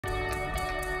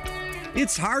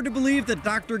It's hard to believe that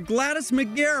Dr. Gladys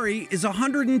McGarey is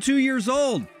 102 years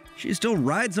old. She still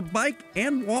rides a bike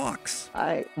and walks.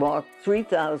 I walk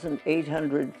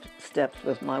 3,800 steps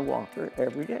with my walker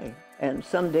every day. And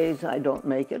some days I don't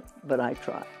make it, but I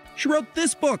try. She wrote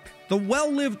this book, The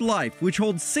Well-Lived Life, which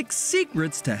holds 6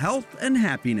 secrets to health and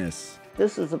happiness.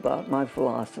 This is about my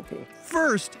philosophy.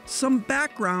 First, some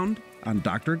background on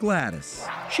Dr. Gladys.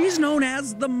 She's known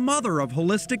as the mother of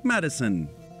holistic medicine.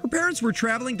 Her parents were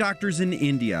traveling doctors in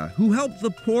India who helped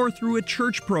the poor through a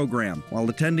church program. While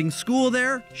attending school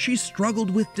there, she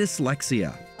struggled with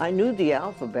dyslexia. I knew the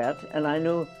alphabet and I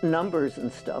knew numbers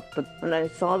and stuff, but when I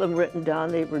saw them written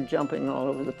down, they were jumping all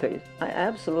over the page. I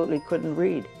absolutely couldn't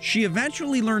read. She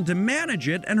eventually learned to manage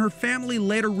it, and her family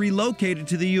later relocated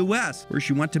to the U.S., where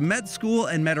she went to med school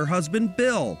and met her husband,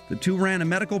 Bill. The two ran a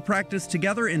medical practice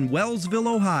together in Wellsville,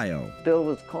 Ohio. Bill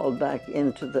was called back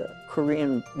into the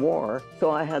Korean War, so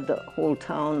I had the whole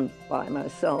town by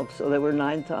myself. So there were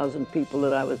 9,000 people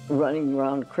that I was running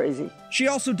around crazy. She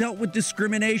also dealt with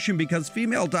discrimination because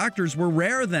female doctors were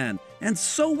rare then, and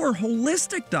so were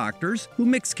holistic doctors who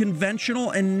mix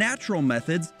conventional and natural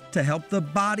methods to help the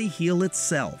body heal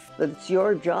itself. That it's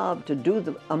your job to do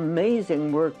the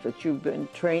amazing work that you've been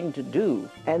trained to do,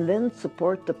 and then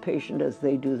support the patient as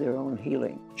they do their own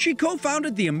healing. She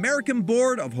co-founded the American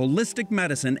Board of Holistic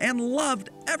Medicine and loved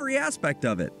every aspect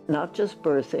of it. Not just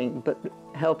birthing, but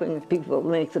helping people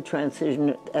make the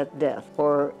transition at death,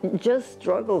 or just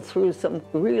struggle through some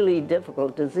really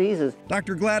difficult diseases.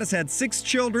 Dr. Gladys had 6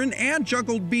 children and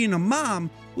juggled being a mom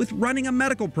with running a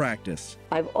medical practice.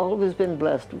 I've always been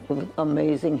blessed with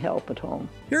amazing help at home.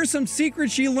 Here are some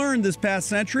secrets she learned this past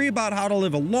century about how to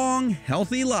live a long,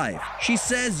 healthy life. She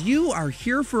says you are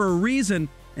here for a reason,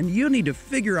 and you need to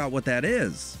figure out what that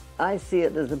is. I see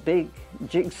it as a big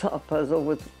jigsaw puzzle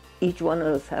with each one of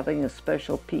us having a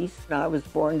special piece. I was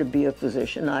born to be a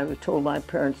physician. I told my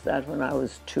parents that when I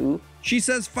was 2. She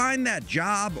says find that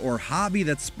job or hobby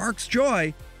that sparks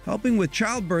joy. Helping with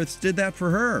childbirths did that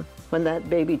for her. When that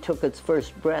baby took its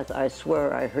first breath, I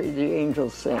swear I heard the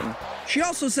angels sing. She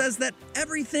also says that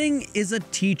everything is a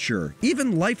teacher,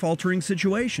 even life-altering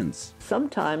situations.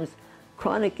 Sometimes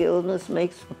chronic illness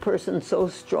makes a person so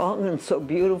strong and so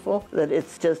beautiful that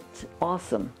it's just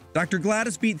awesome. Dr.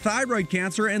 Gladys beat thyroid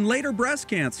cancer and later breast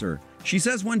cancer. She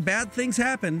says when bad things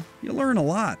happen, you learn a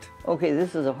lot. Okay,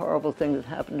 this is a horrible thing that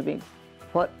happened to me.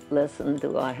 What lesson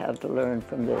do I have to learn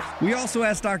from this? We also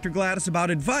asked Dr. Gladys about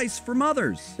advice for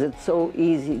mothers. It's so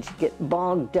easy to get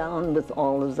bogged down with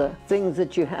all of the things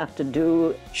that you have to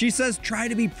do. She says try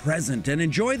to be present and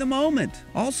enjoy the moment.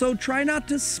 Also, try not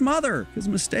to smother, because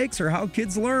mistakes are how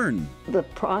kids learn. The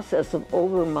process of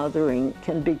over-mothering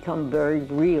can become very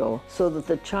real, so that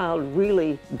the child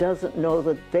really doesn't know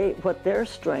that what their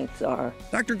strengths are.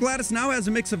 Dr. Gladys now has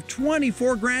a mix of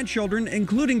 24 grandchildren,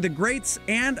 including the greats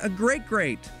and a great-great.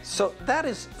 So that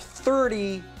is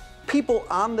 30 people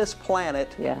on this planet,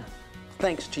 yeah,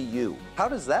 thanks to you. How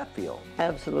does that feel?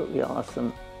 Absolutely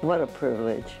awesome. What a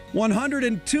privilege.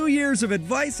 102 years of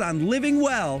advice on living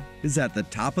well is at the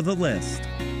top of the list.